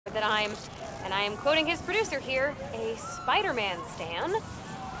that I'm, and I am quoting his producer here, a Spider-Man stan.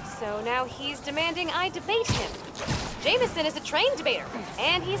 So now he's demanding I debate him. Jameson is a trained debater,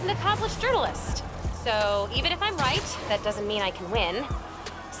 and he's an accomplished journalist. So even if I'm right, that doesn't mean I can win.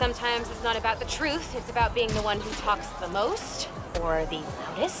 Sometimes it's not about the truth, it's about being the one who talks the most, or the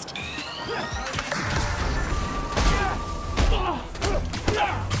loudest.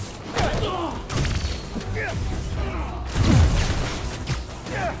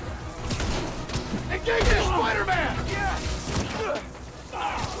 Engage this Spider-Man!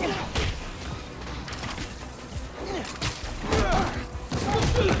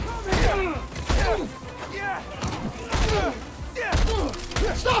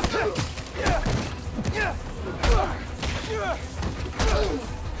 Stop him!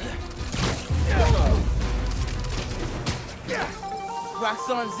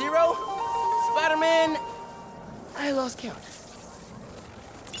 Roxxon 0? Spider-Man... I lost count.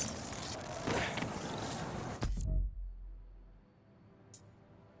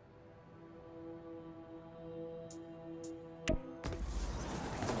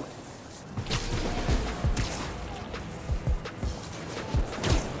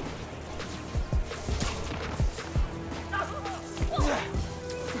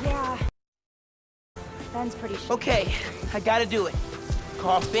 Yeah. Ben's pretty sure. Okay, I gotta do it.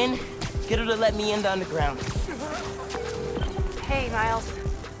 Call Finn, get her to let me in the underground. Hey, Miles.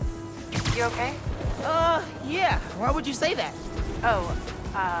 You okay? Yeah. Why would you say that? Oh,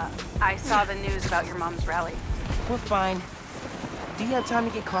 I saw the news about your mom's rally. We're fine. Do you have time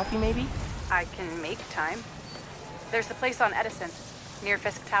to get coffee, maybe? I can make time. There's a place on Edison, near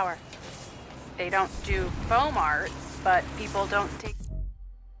Fisk Tower. They don't do foam art, but people don't take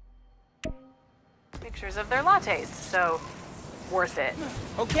pictures of their lattes, so worth it.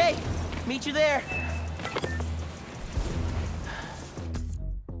 Okay, meet you there.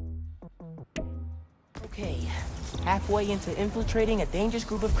 Okay, halfway into infiltrating a dangerous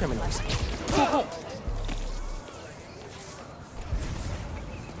group of criminals.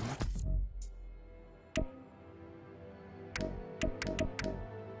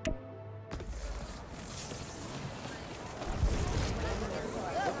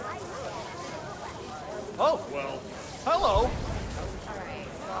 Oh, well, hello.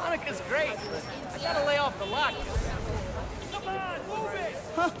 Monica's great. I gotta lay off the lot. Come on, move it!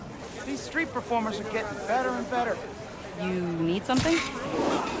 Huh. These street performers are getting better and better. You need something?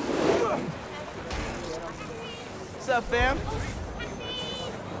 What's up, fam?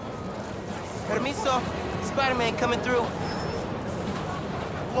 Permiso. Spider-Man coming through.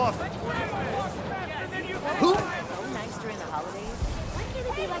 Look. Who? So nice during the holidays. Why can't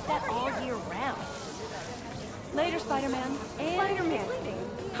it be like that all year round? Later, Spider-Man. Spider-Man.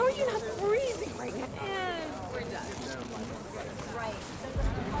 How are you not freezing right now? And we're done. Right.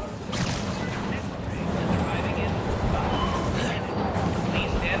 Arriving in 5 minutes.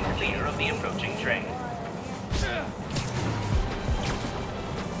 Please stand clear of the approaching train.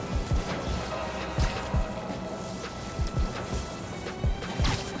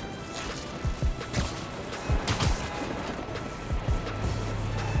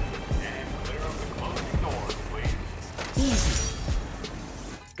 Easy.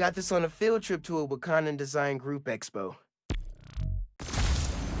 Got this on a field trip to a Wakandan Design Group Expo.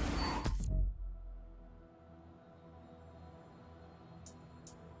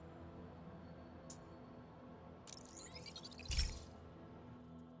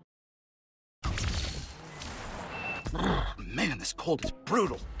 Man, this cold is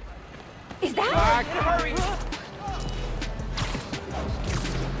brutal. Is that? Hurry!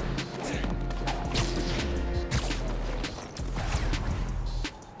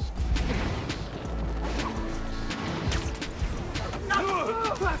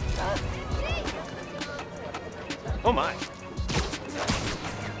 Oh my.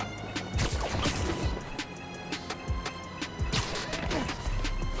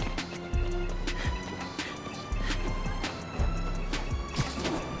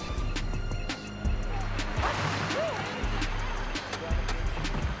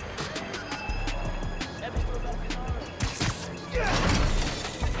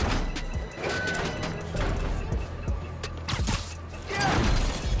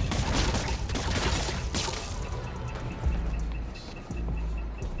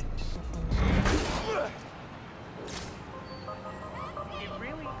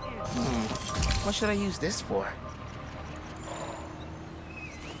 What should I use this for?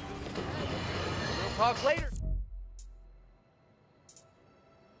 We'll talk later.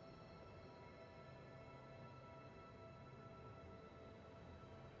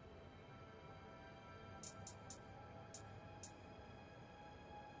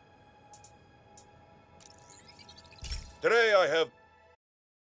 Today I have...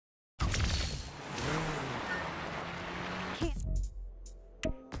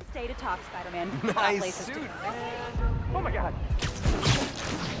 Stay to talk, Spider-Man. Nice suit. Oh my God.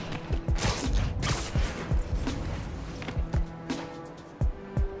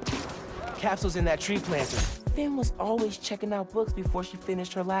 Capsule's in that tree planter. Finn was always checking out books before she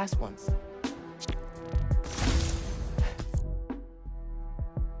finished her last ones.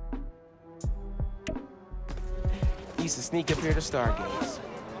 Used to sneak up here to Stargaze.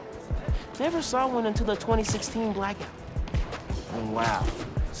 Never saw one until the 2016 blackout. And wow,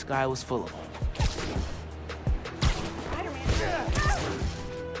 the sky was full of them.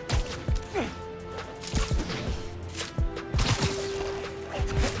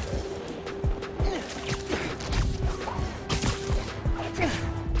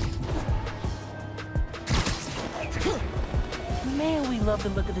 Man, we love the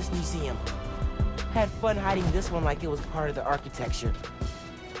look of this museum. Had fun hiding this one like it was part of the architecture.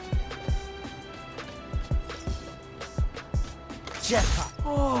 Jackpot.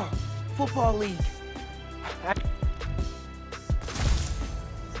 Oh, football league.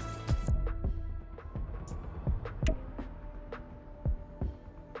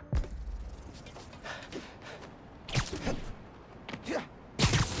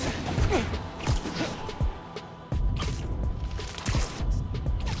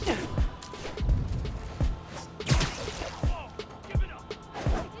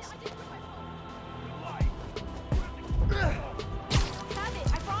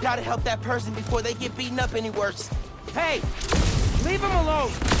 Gotta help that person before they get beaten up any worse. Hey, leave him alone.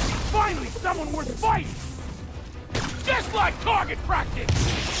 Finally, someone worth fighting! Just like target practice!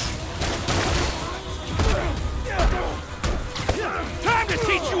 Time to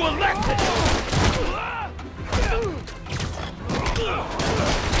teach you a lesson!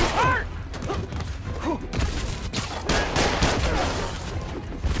 Hurt!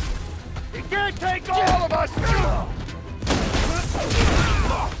 You can't take all of us!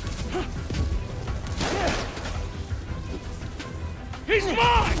 He's mine!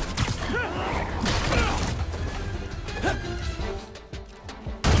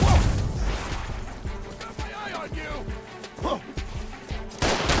 Got my eye on you!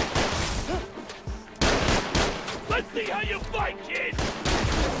 Let's see how you fight, kid!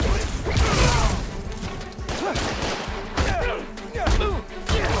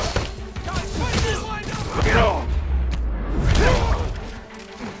 Get on!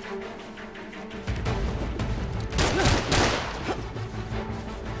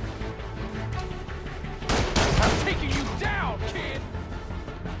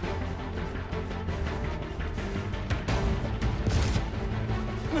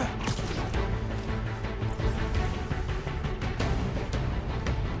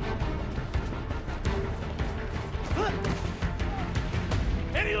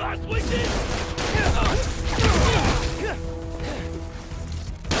 Any last wishes?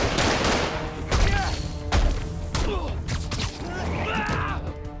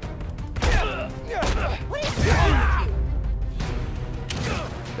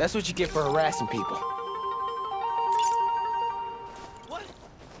 That's what you get for harassing people. What?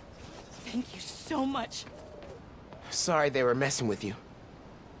 Thank you so much. Sorry they were messing with you.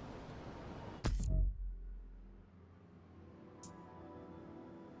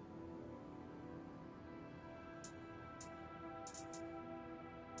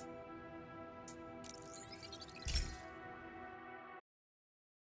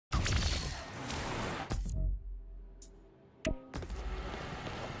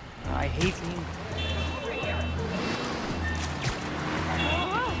 I hate being...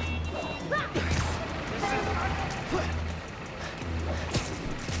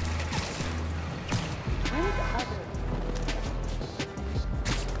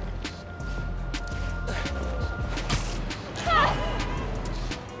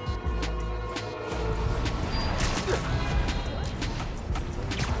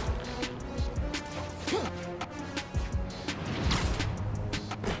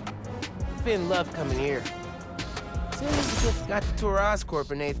 Finn loved coming here. Same as the gift got to tour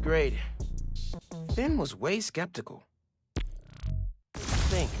Oscorp in 8th grade. Finn was way skeptical.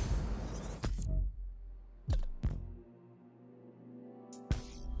 Think.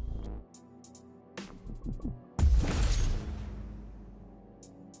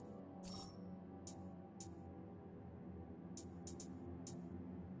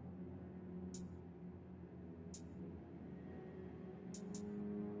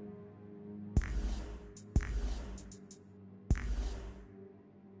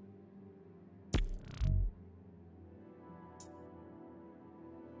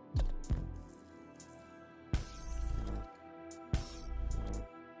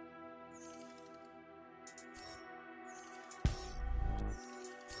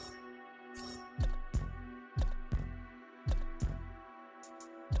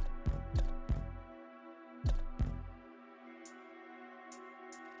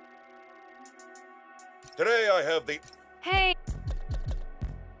 Today I have the... Hey.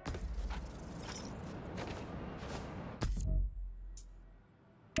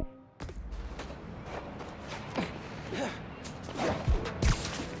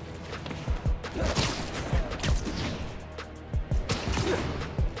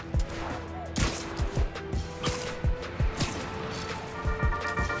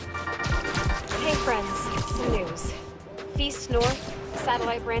 Hey friends, some news. Feast North,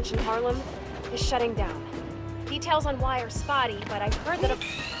 satellite branch in Harlem, is shutting down. Details on why are spotty, but I've heard that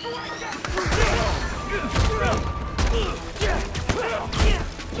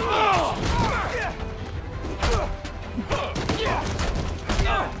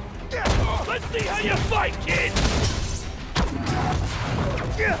Let's see how you fight, kid!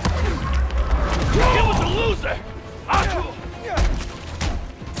 He was a loser!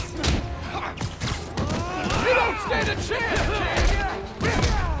 You don't stand a chance, kid!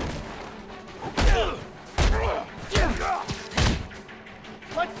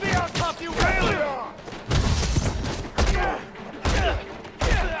 Let's see how tough you really are!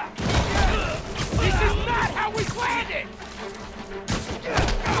 This is not how we planned it!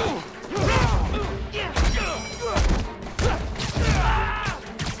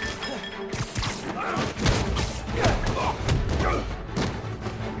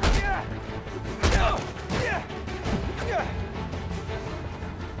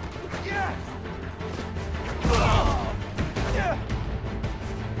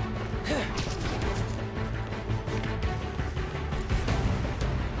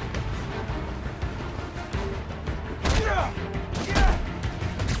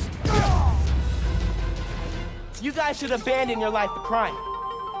 You guys should abandon your life of crime.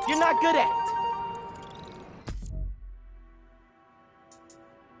 You're not good at it.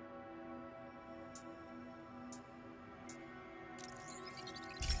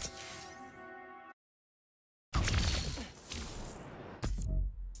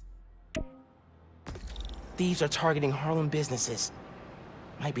 Thieves are targeting Harlem businesses.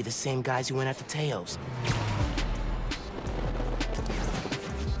 Might be the same guys who went after Teo's.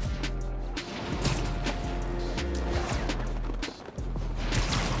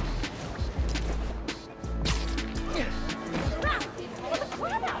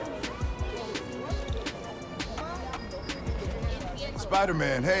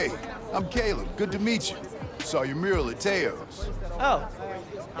 Spider-Man, hey, I'm Caleb. Good to meet you. Saw your mural at Teo's. Oh,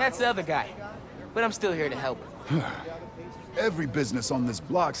 that's the other guy. But I'm still here to help. Every business on this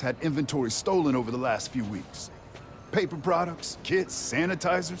block's had inventory stolen over the last few weeks. Paper products, kits,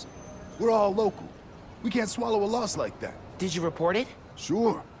 sanitizers. We're all local. We can't swallow a loss like that. Did you report it?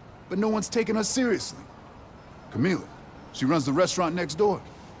 Sure, but no one's taking us seriously. Camila, she runs the restaurant next door.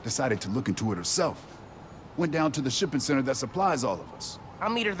 Decided to look into it herself. Went down to the shipping center that supplies all of us. I'll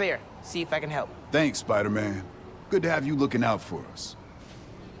meet her there, see if I can help. Thanks, Spider-Man. Good to have you looking out for us.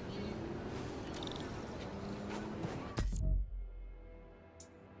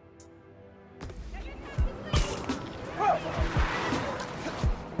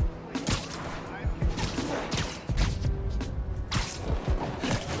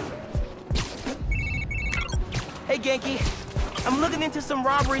 Hey, Genki. I'm looking into some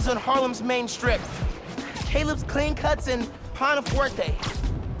robberies on Harlem's main strip. Caleb's Clean Cuts and Panafuerte.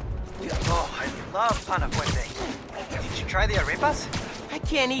 Oh, I love Panafuerte. Did you try the arepas? I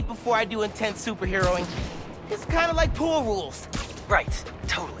can't eat before I do intense superheroing. It's kind of like pool rules. Right,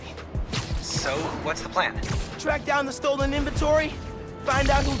 totally. So, what's the plan? Track down the stolen inventory, find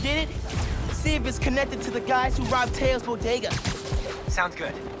out who did it, see if it's connected to the guys who robbed Teo's bodega. Sounds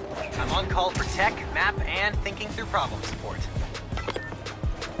good. I'm on call for tech, map, and thinking through problem support.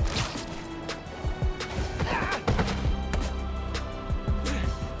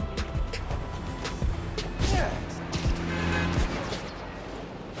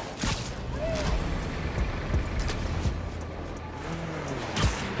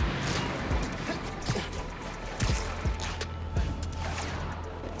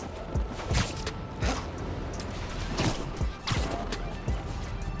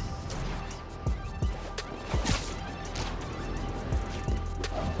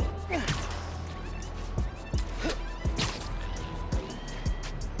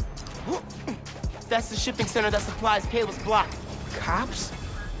 That's the shipping center that supplies Caleb's block. Cops?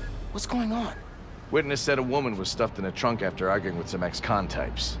 What's going on? Witness said a woman was stuffed in a trunk after arguing with some ex-con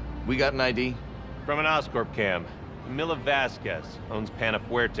types. We got an ID? From an Oscorp cam. Mila Vasquez owns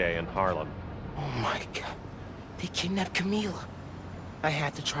Panafuerte in Harlem. Oh my god. They kidnapped Camila. I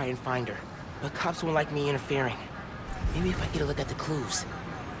had to try and find her, but cops won't like me interfering. Maybe if I get a look at the clues.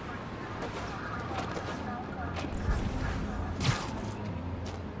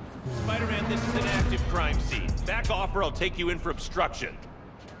 Spider-Man, this is an active crime scene. Back off or I'll take you in for obstruction.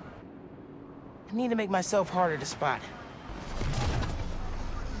 I need to make myself harder to spot.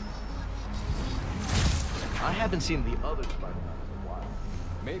 I haven't seen the other Spider-Man in a while.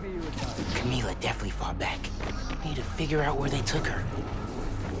 Maybe you would not. Camila definitely fought back. Need to figure out where they took her.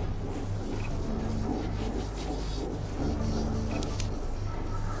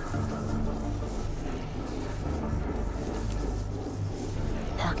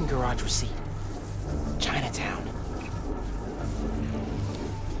 Parking garage receipt. Chinatown.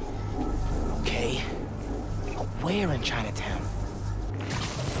 Okay. Where in Chinatown?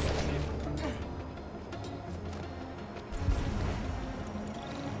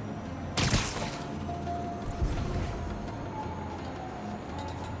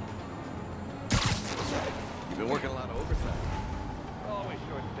 You've been working a lot of overtime. Always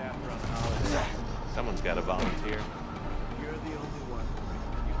short-staffed around the holidays. Someone's got to volunteer. You're the only one.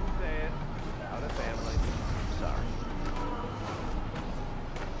 You can say it. Without a family. Sorry.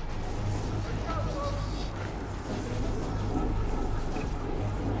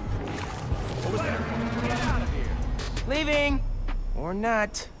 What was that? Get out of here. Leaving! Or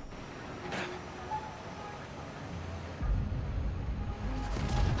not.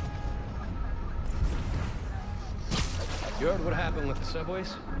 You heard what happened with the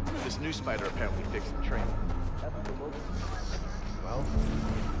subways? This new spider apparently fixed the train. Well,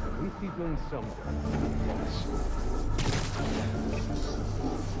 at least he's doing some good.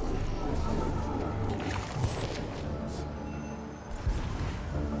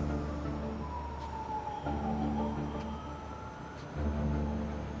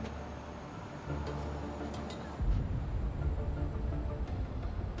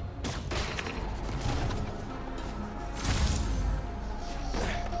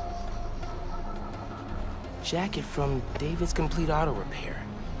 Jacket from David's Complete Auto Repair.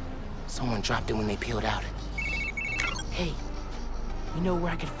 Someone dropped it when they peeled out. Hey, you know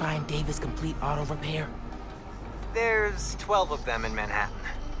where I could find David's Complete Auto Repair? There's 12 of them in Manhattan.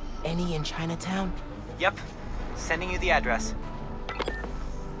 Any in Chinatown? Yep. Sending you the address.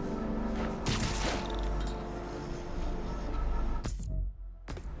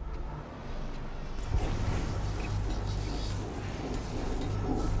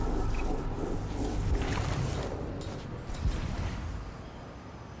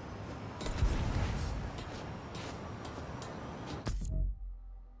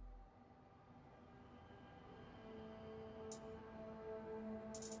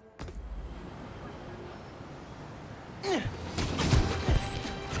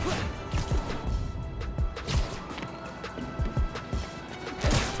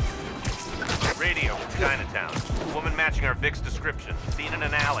 Radio from Chinatown. Woman matching our Vic's description. Seen in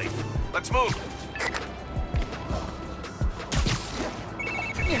an alley. Let's move.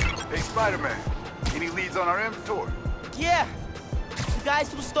 Hey, Spider-Man. Any leads on our inventory? Yeah. The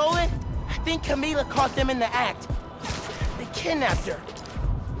guys who stole it, I think Camila caught them in the act. They kidnapped her.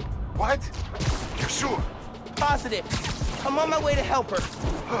 What? You're sure? Positive. I'm on my way to help her.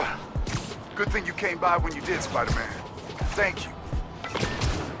 Good thing you came by when you did, Spider-Man. Thank you.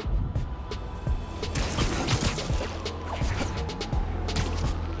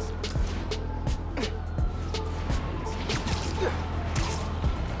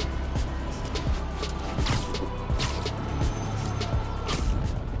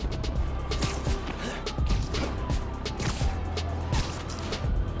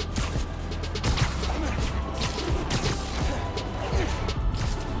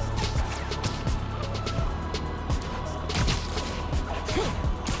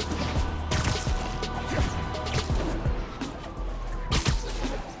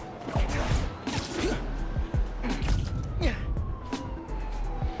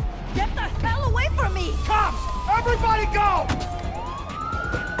 Everybody go!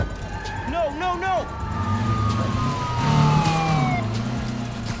 No, no, no!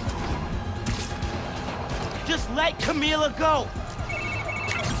 Just let Camila go!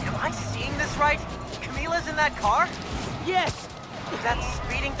 Am I seeing this right? Camila's in that car? Yes! That's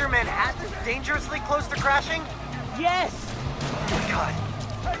speeding through Manhattan, dangerously close to crashing? Yes! Oh my God.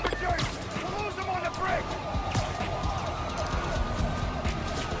 Hey, Richard! We'll lose him on the bridge!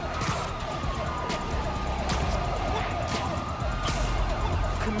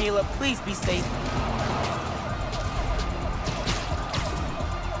 Camila, please be safe.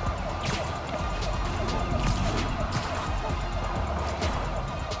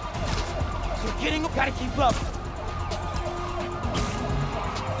 We're getting up, gotta keep up.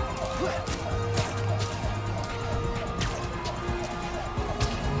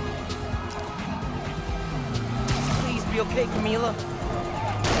 Please be okay, Camila.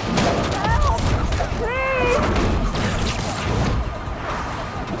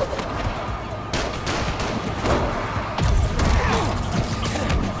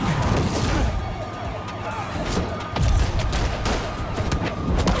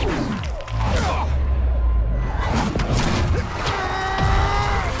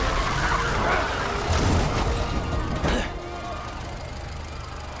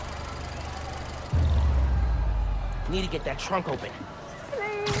 Need to get that trunk open.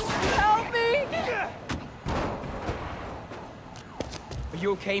 Please, help me! Are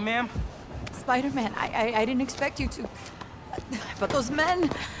you okay, ma'am? Spider-Man, I didn't expect you to... But those men...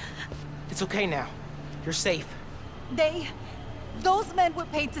 It's okay now. You're safe. Those men were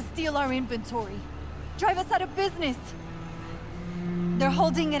paid to steal our inventory. Drive us out of business. They're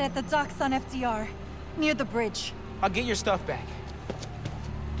holding it at the docks on FDR, near the bridge. I'll get your stuff back.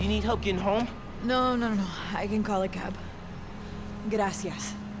 Do you need help getting home? No. I can call a cab.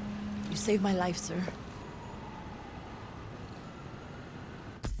 Gracias. You saved my life, sir.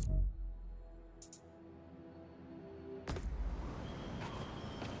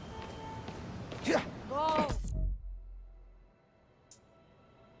 Whoa.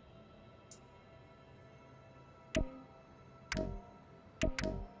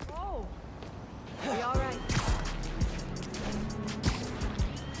 Whoa. Are you all right?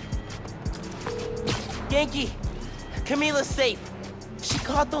 Yankee! Camila's safe. She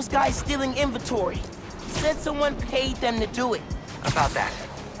caught those guys stealing inventory. Said someone paid them to do it. About that,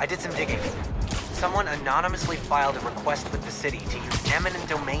 I did some digging. Someone anonymously filed a request with the city to use eminent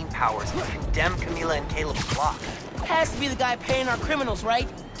domain powers to condemn Camila and Caleb's block. Has to be the guy paying our criminals, right?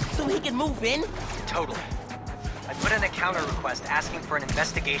 So he can move in? Totally. I put in a counter request asking for an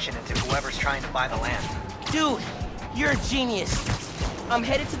investigation into whoever's trying to buy the land. Dude, you're a genius. I'm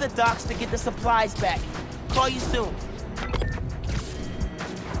headed to the docks to get the supplies back. Call you soon.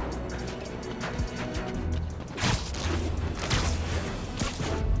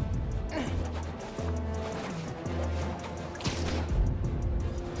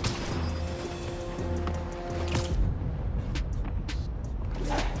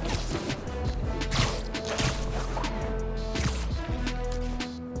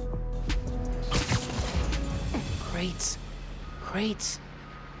 Crates.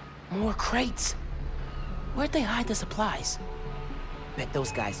 More crates. Where'd they hide the supplies? Bet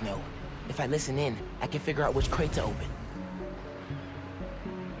those guys know. If I listen in, I can figure out which crate to open.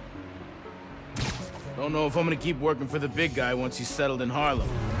 Don't know if I'm gonna keep working for the big guy once he's settled in Harlem.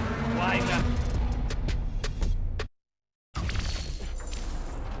 Why not?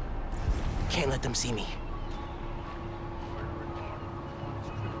 Can't let them see me.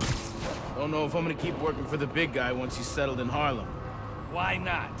 Don't know if I'm gonna keep working for the big guy once he's settled in Harlem. Why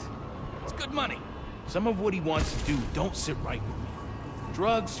not? It's good money. Some of what he wants to do don't sit right with me.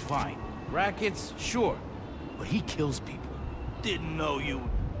 Drugs, fine. Rackets, sure. But he kills people. Didn't know you.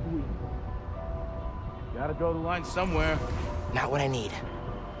 Gotta draw the line somewhere. Not what I need.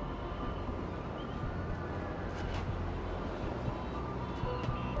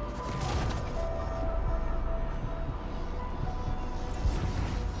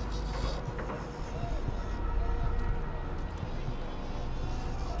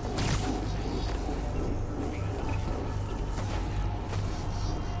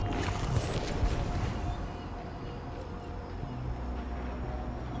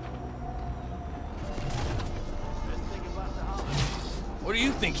 What do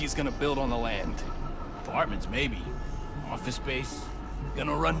you think he's gonna build on the land? Apartments, maybe. Office space?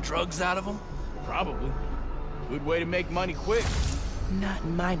 Gonna run drugs out of them? Probably. Good way to make money quick. Not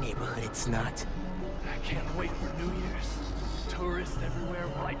in my neighborhood, it's not. I can't wait for New Year's. Tourists everywhere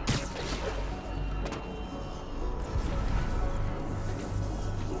right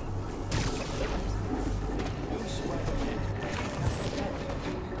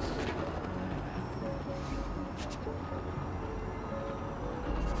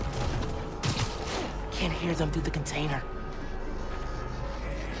Can't hear them through the container.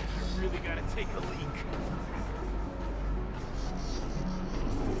 I really gotta take a leak.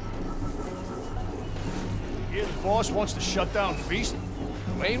 Hear the boss wants to shut down Feast?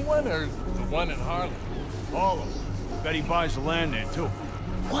 The main one or the one in Harlem? All of them. Bet he buys the land there too.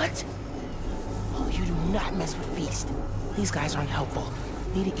 What? Oh, you do not mess with Feast. These guys aren't helpful.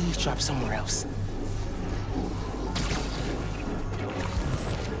 Need to eavesdrop somewhere else.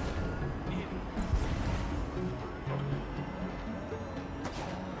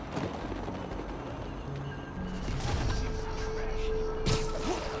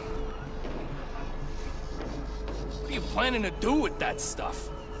 What are you planning to do with that stuff?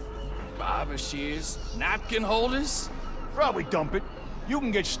 Barber shears? Napkin holders? Probably dump it. You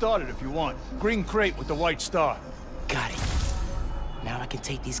can get started if you want. Green crate with the white star. Got it. Now I can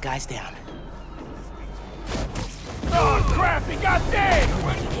take these guys down. Oh, crap! He got dead!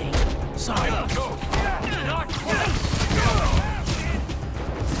 Sorry.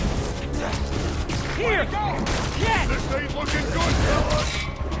 Here! Get! This ain't looking good, fellas!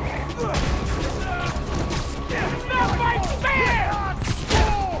 It's not my fair!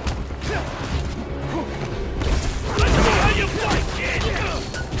 Let's see how you fight, kid!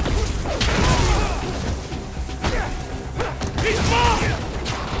 He's mine!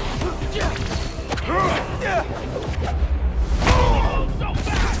 Oh, so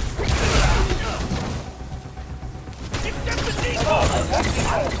fast! It's just a decoy!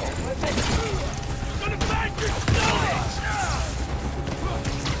 Gonna bash your stomach!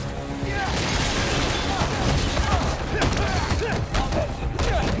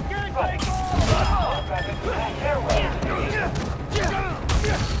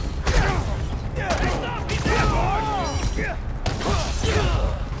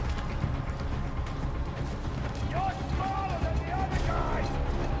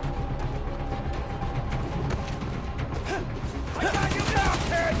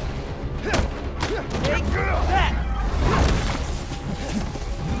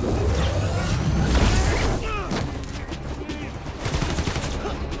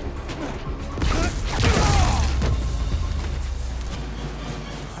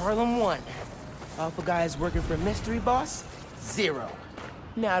 Harlem 1. Alpha guys working for mystery boss? 0.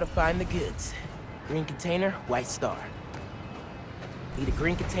 Now to find the goods. Green container, white star. Need a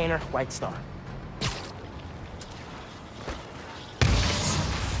green container, white star.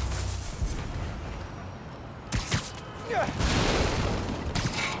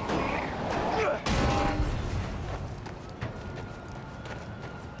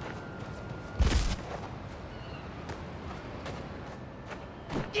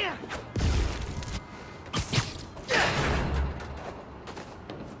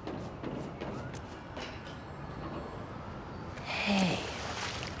 Hey,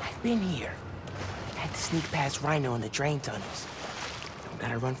 I've been here. Had to sneak past Rhino in the drain tunnels. Don't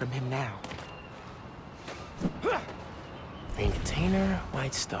gotta run from him now. Green container,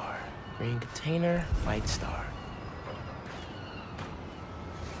 white star. Green container, white star.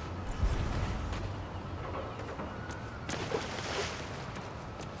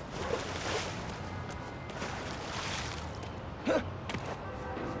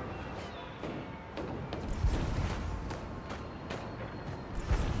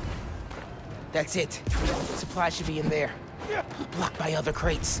 That's it. Supply should be in there. Blocked by other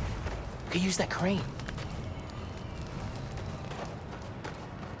crates. Could use that crane.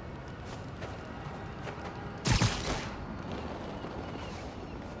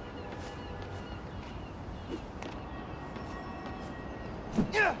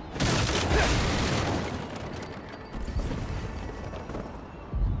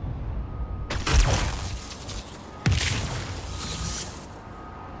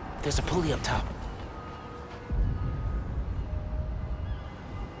 There's a pulley up top.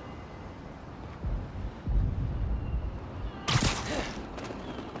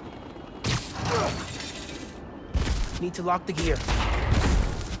 Need to lock the gear.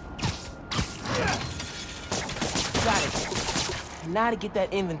 Got it. Now to get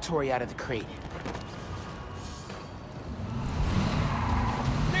that inventory out of the crate.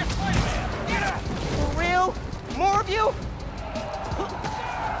 For real? More of you?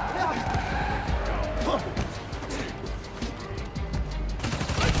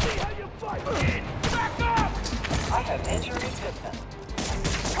 I have entered a system.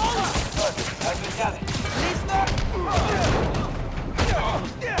 I've been done it.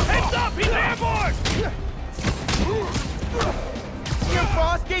 Heads up! He's airborne! Your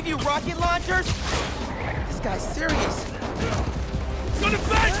boss gave you rocket launchers? This guy's serious. Gonna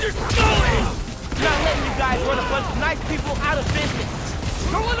bash your skull in! Not letting you guys run a bunch of nice people out of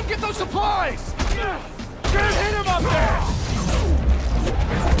business. Don't let him get those supplies! Can't hit him up there!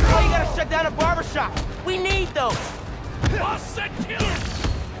 Oh, you gotta shut down a barbershop. We need those. Boss said kill him!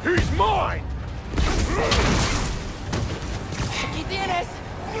 He's mine! ¿Qué tienes?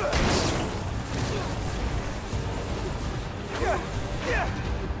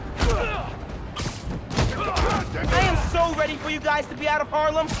 I am so ready for you guys to be out of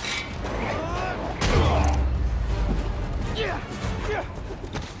Harlem.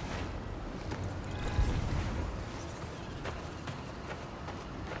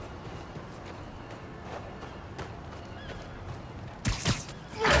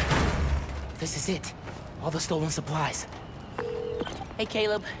 This is it. All the stolen supplies. Hey,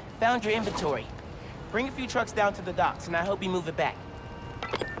 Caleb. Found your inventory. Bring a few trucks down to the docks, and I hope you move it back.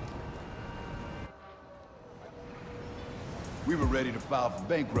 We were ready to file for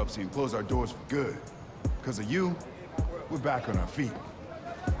bankruptcy and close our doors for good. Because of you, we're back on our feet.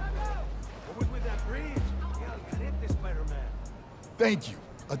 What was with that bridge? Yeah, hit this Spider-Man. Thank you.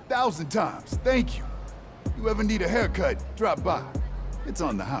 1,000 times. Thank you. You ever need a haircut, drop by. It's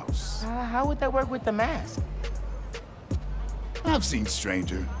on the house. How would that work with the mask? I've seen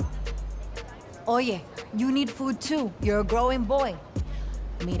stranger. Oye, you need food too. You're a growing boy.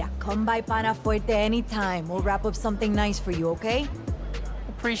 Mira, come by Pana Fuerte anytime. We'll wrap up something nice for you, okay?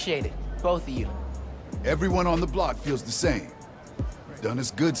 Appreciate it, both of you. Everyone on the block feels the same. Done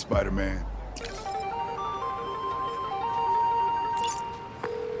us good, Spider-Man.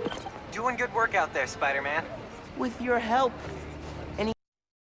 Doing good work out there, Spider-Man. With your help, any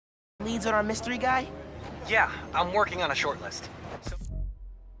leads on our mystery guy? Yeah, I'm working on a short list.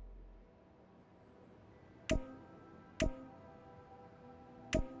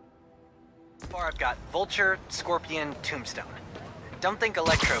 So far I've got Vulture, Scorpion, Tombstone. Don't think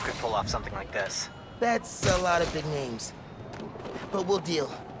Electro could pull off something like this. That's a lot of big names. But we'll deal.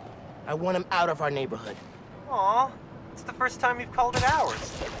 I want him out of our neighborhood. Aw, it's the first time you've called it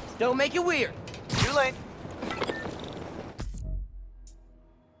ours. Don't make it weird. Too late.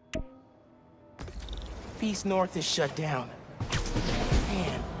 Feast North is shut down.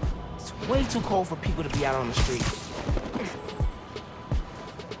 Man, it's way too cold for people to be out on the street.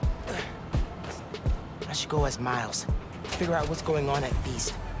 I should go as Miles. Figure out what's going on at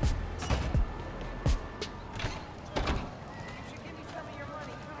Feast.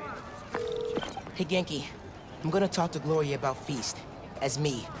 Hey, Genki. I'm gonna talk to Gloria about Feast. As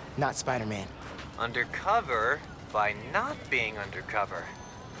me, not Spider-Man. Undercover by not being undercover.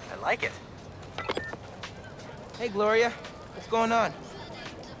 I like it. Hey, Gloria. What's going on?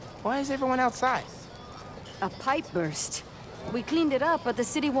 Why is everyone outside? A pipe burst. We cleaned it up, but the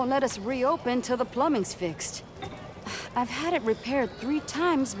city won't let us reopen till the plumbing's fixed. I've had it repaired 3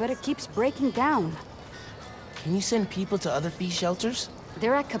 times, but it keeps breaking down. Can you send people to other Feast shelters?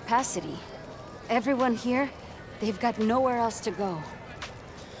 They're at capacity. Everyone here, they've got nowhere else to go.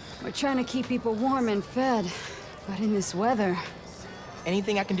 We're trying to keep people warm and fed, but in this weather...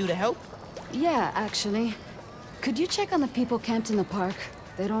 Anything I can do to help? Yeah, actually. Could you check on the people camped in the park?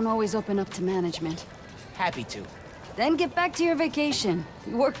 They don't always open up to management. Happy to. Then get back to your vacation.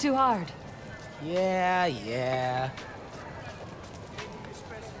 You work too hard. Yeah.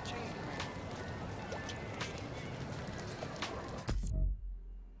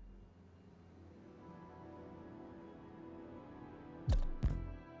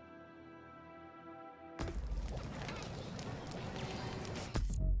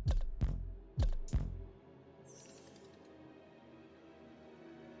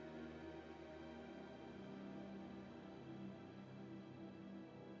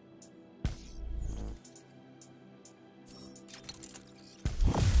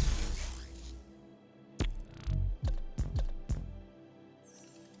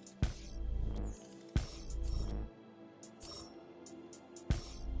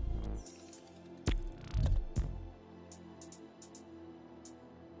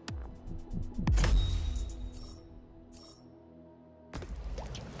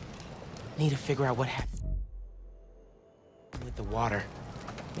 Need to figure out what happened with the water.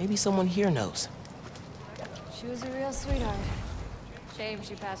 Maybe someone here knows. She was a real sweetheart. Shame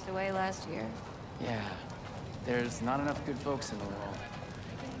she passed away last year. Yeah, there's not enough good folks in the world.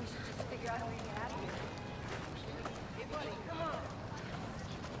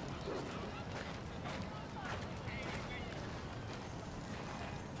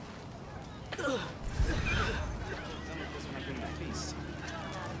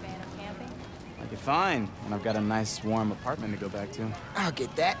 Fine, and I've got a nice, warm apartment to go back to. I'll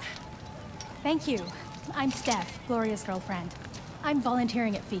get that. Thank you. I'm Steph, Gloria's girlfriend. I'm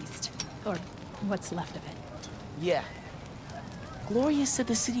volunteering at Feast. Or what's left of it. Yeah. Gloria said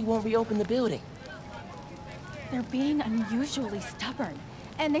the city won't reopen the building. They're being unusually stubborn.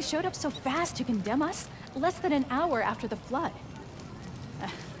 And they showed up so fast to condemn us, less than an hour after the flood.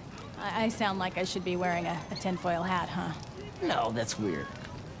 I sound like I should be wearing a tinfoil hat, huh? No, that's weird.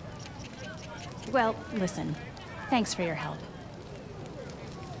 Well, listen. Thanks for your help.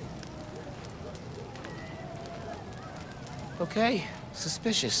 Okay,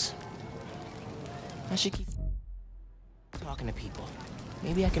 suspicious. I should keep talking to people.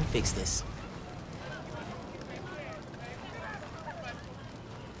 Maybe I can fix this.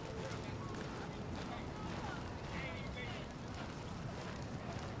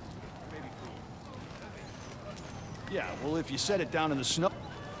 Yeah, well, if you set it down in the snow...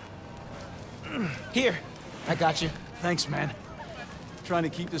 Here, I got you. Thanks, man. Trying to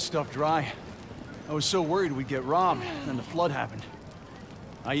keep this stuff dry. I was so worried we'd get robbed, then the flood happened.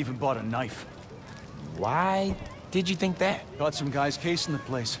 I even bought a knife. Why did you think that? Caught some guys casing the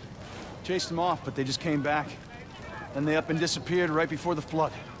place. Chased them off, but they just came back. Then they up and disappeared right before the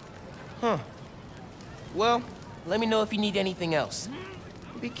flood. Huh. Well, let me know if you need anything else.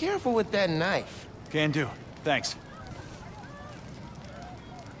 Be careful with that knife. Can do. Thanks.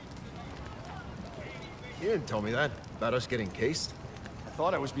 You didn't tell me that, about us getting cased. I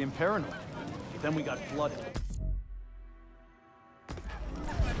thought I was being paranoid. Then we got flooded.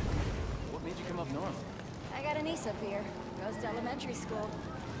 What made you come up north? I got a niece up here. Goes to elementary school.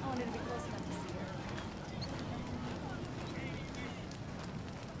 I wanted to be close enough to see her.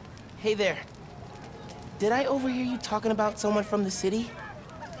 Hey there. Did I overhear you talking about someone from the city?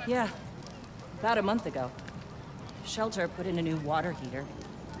 Yeah. About a month ago. Shelter put in a new water heater.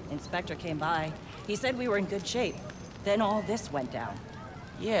 Inspector came by. He said we were in good shape. Then all this went down.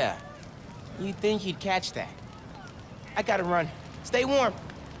 Yeah. You'd think he'd catch that. I gotta run. Stay warm.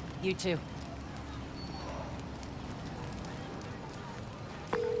 You too.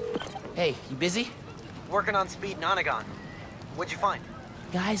 Hey, you busy? Working on Speed Nonagon. What'd you find?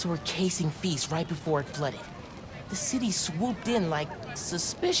 Guys were casing feasts right before it flooded. The city swooped in like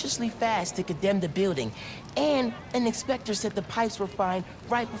suspiciously fast to condemn the building, and an inspector said the pipes were fine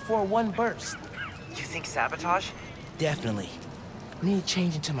right before one burst. You think sabotage? Definitely. I need to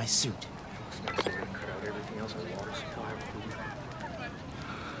change into my suit.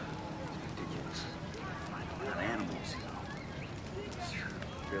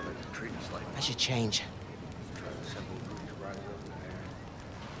 I should change.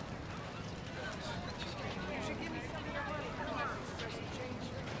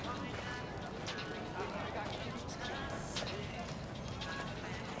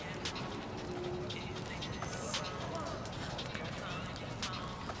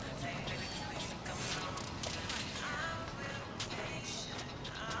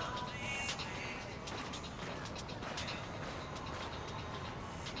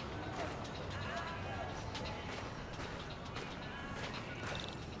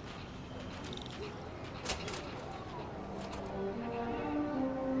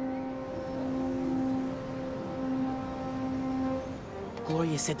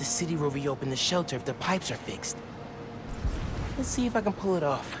 Gloria said the city will reopen the shelter if the pipes are fixed. Let's see if I can pull it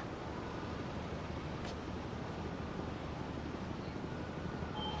off.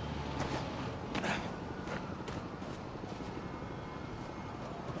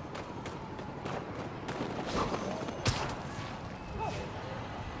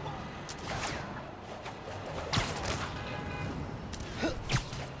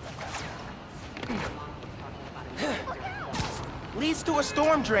 Leads to a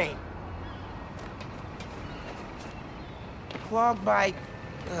storm drain. Clogged by,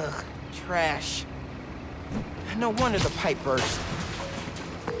 trash. No wonder the pipe burst.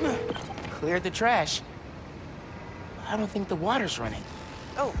 Cleared the trash. I don't think the water's running.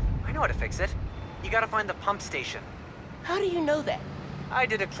 Oh, I know how to fix it. You gotta find the pump station. How do you know that? I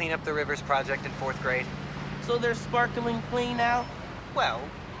did a Clean Up the Rivers project in 4th grade. So they're sparkling clean now? Well,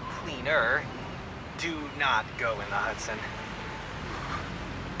 cleaner. Do not go in the Hudson.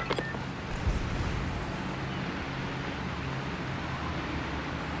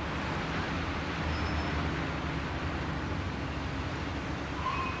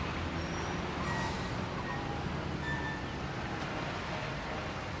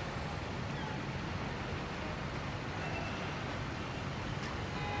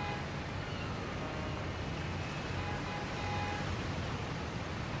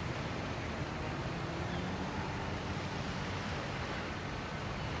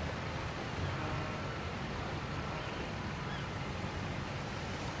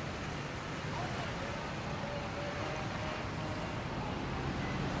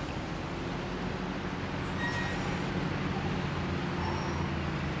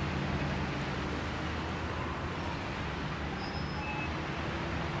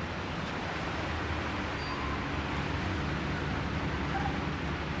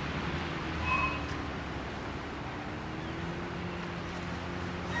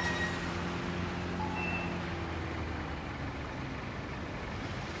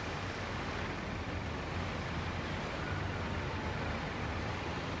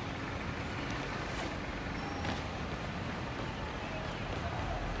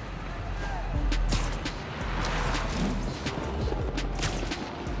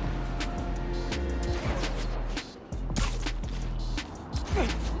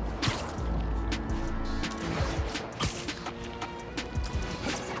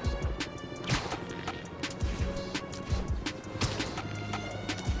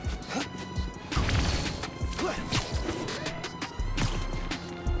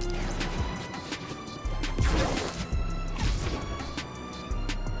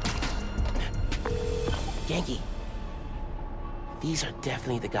 Yankee, these are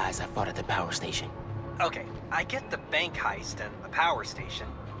definitely the guys I fought at the power station. Okay, I get the bank heist and the power station,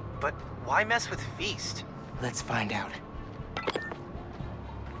 but why mess with Feast? Let's find out.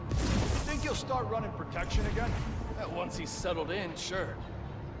 Think you'll start running protection again? Once he's settled in, sure.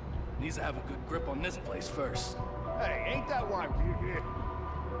 Needs to have a good grip on this place first. Hey, ain't that why we're here?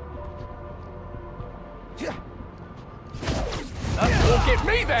 That won't get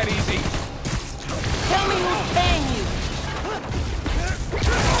me that easy! Tell me who's paying you!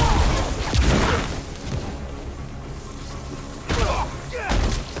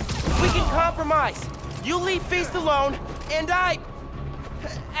 We can compromise. You leave Feast alone, and I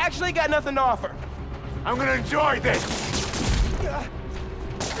actually got nothing to offer. I'm gonna enjoy this!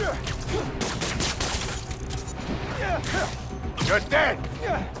 You're dead!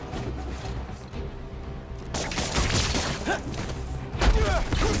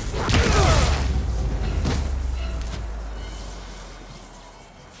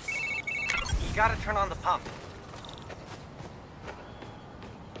 You gotta turn on the pump.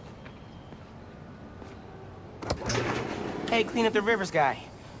 Hey, clean up the rivers guy.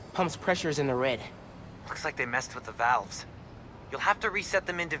 Pump's pressure is in the red. Looks like they messed with the valves. You'll have to reset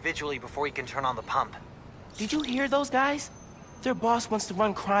them individually before you can turn on the pump. Did you hear those guys? Their boss wants to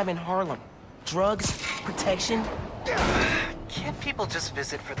run crime in Harlem. Drugs, protection. Can't people just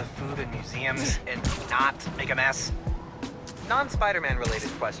visit for the food and museums and not make a mess? Non-Spider-Man related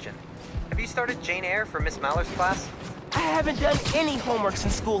question. Have you started Jane Eyre for Miss Maller's class? I haven't done any homework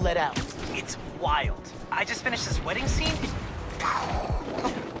since school let out. It's wild. I just finished this wedding scene.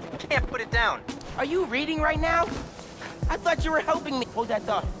 Can't put it down. Are you reading right now? I thought you were helping me. Hold that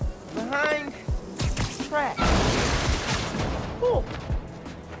thought. Behind track. Cool.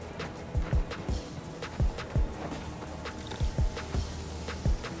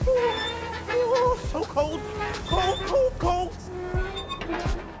 Ooh, so cold. Cold, cold, cold.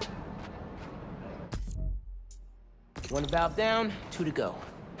 One valve down, 2 to go.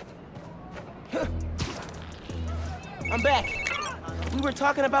 I'm back. We were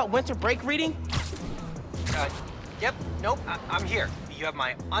talking about winter break reading? Yep, nope, I'm here. You have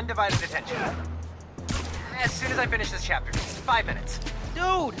my undivided attention. As soon as I finish this chapter, 5 minutes.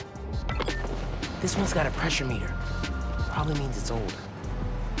 Dude! This one's got a pressure meter. Probably means it's old.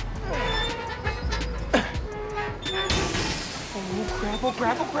 Oh crap, oh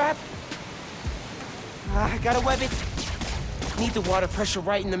crap, oh crap! I gotta web it. Need the water pressure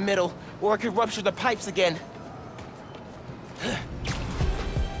right in the middle, or it could rupture the pipes again.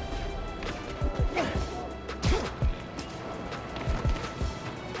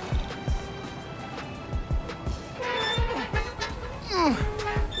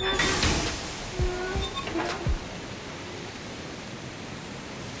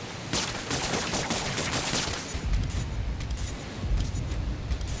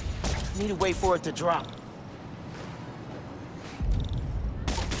 Need to wait for it to drop.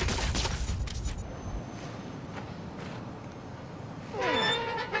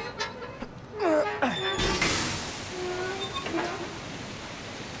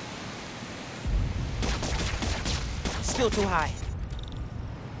 Still too high.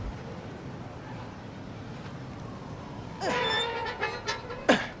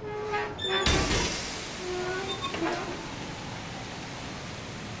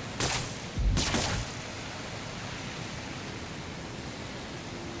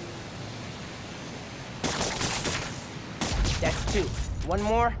 That's 2. One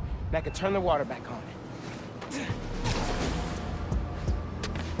more, and I can turn the water back on.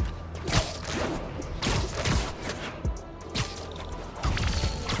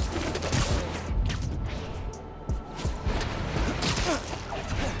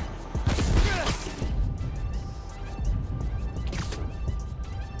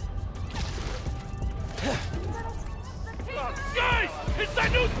 Guys! It's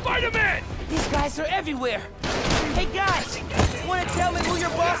that new Spider-Man! These guys are everywhere! Hey guys! Wanna tell me who your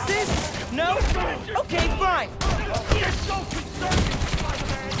boss is? No? Okay, fine! You're so conservative,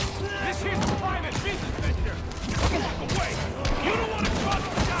 Spider-Man! This here's a private business venture! Walk away! You don't want to cross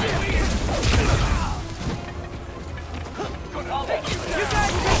the guy here! You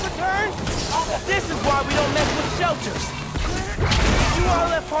guys take a turn? This is why we don't mess with shelters! You all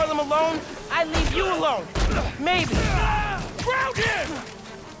left Harlem alone, I leave you alone! Maybe! Ground him!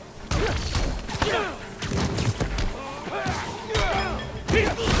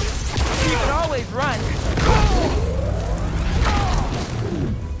 You can always run.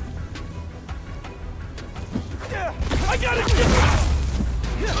 I gotta get...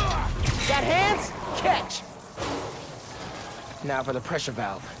 Got hands? Catch! Now for the pressure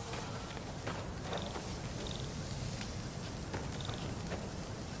valve.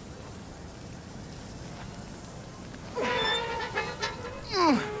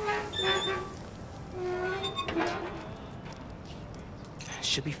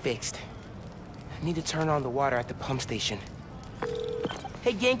 should be fixed. I need to turn on the water at the pump station.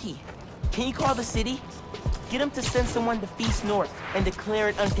 Hey, Genki, can you call the city? Get them to send someone to Feast North and declare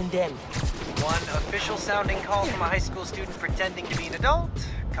it uncondemned. One official sounding call from a high school student pretending to be an adult,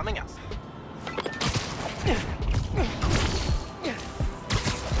 coming up.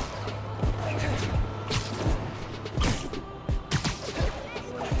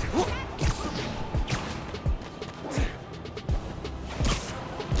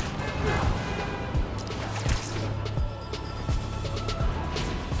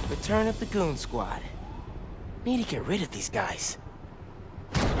 Return of the Goon Squad. Need to get rid of these guys.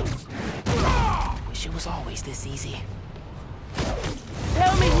 Wish it was always this easy.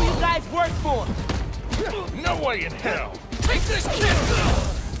 Tell me who you guys work for! No way in hell! Take this kid!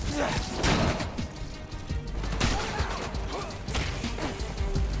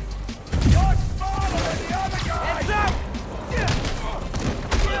 You're smaller than the other guy! Heads up!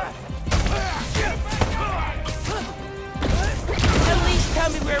 At least tell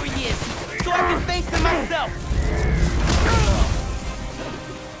me where he is, so I can face him myself!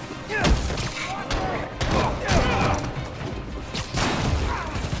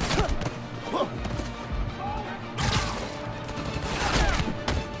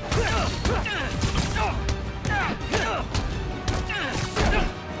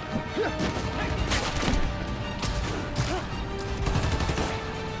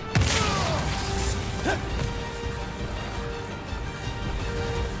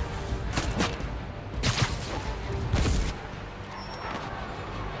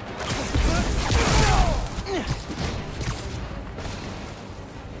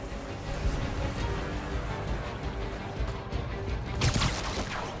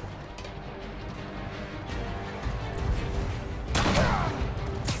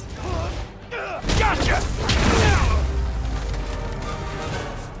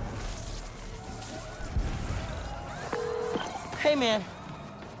 Hey man,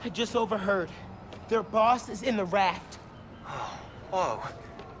 I just overheard. Their boss is in the raft. Oh, whoa.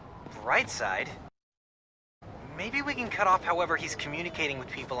 Right side? Maybe we can cut off however he's communicating with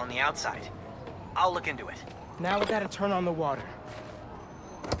people on the outside. I'll look into it. Now we gotta turn on the water.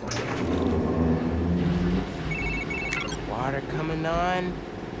 Water coming on.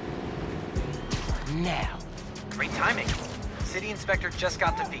 Now. Great timing. City Inspector just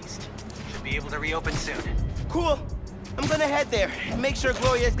got the feast. Should be able to reopen soon. Cool. I'm gonna head there and make sure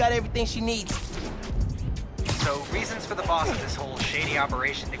Gloria's got everything she needs. So, reasons for the boss of this whole shady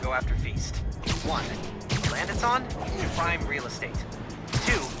operation to go after Feast. 1. Land it's on? Prime real estate.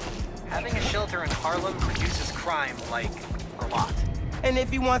 2. Having a shelter in Harlem reduces crime, like, a lot. And if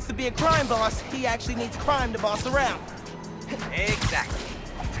he wants to be a crime boss, he actually needs crime to boss around. Exactly.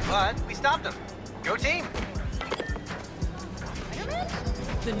 But we stopped him. Go team!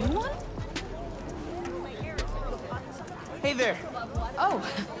 The new one? Hey there. Oh,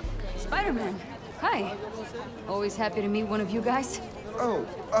 Spider-Man. Hi. Always happy to meet one of you guys. Oh,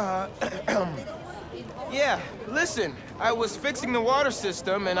 yeah, listen. I was fixing the water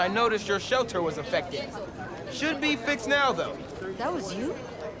system and I noticed your shelter was affected. Should be fixed now, though. That was you?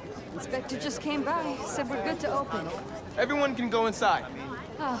 Inspector just came by, said we're good to open. Everyone can go inside.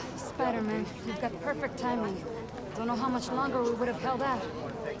 Ah, Spider-Man, you've got perfect timing. Don't know how much longer we would have held out.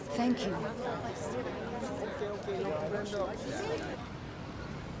 Thank you.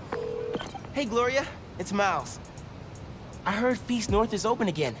 Hey, Gloria. It's Miles. I heard Feast North is open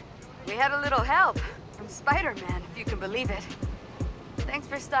again. We had a little help from Spider-Man, if you can believe it. Thanks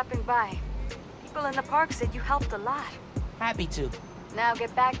for stopping by. People in the park said you helped a lot. Happy to. Now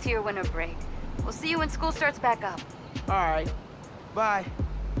get back to your winter break. We'll see you when school starts back up. All right. Bye.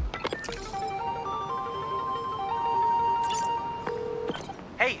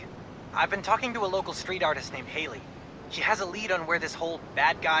 Hey, I've been talking to a local street artist named Haley. She has a lead on where this whole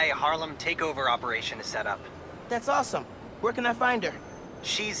bad guy Harlem takeover operation is set up. That's awesome. Where can I find her?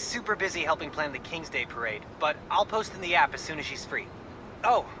 She's super busy helping plan the King's Day parade, but I'll post in the app as soon as she's free.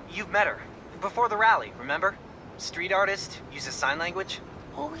 Oh, you've met her. Before the rally, remember? Street artist, uses sign language.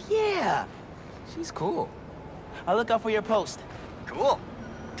 Oh, yeah. She's cool. I'll look out for your post. Cool.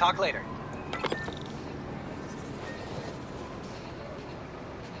 Talk later.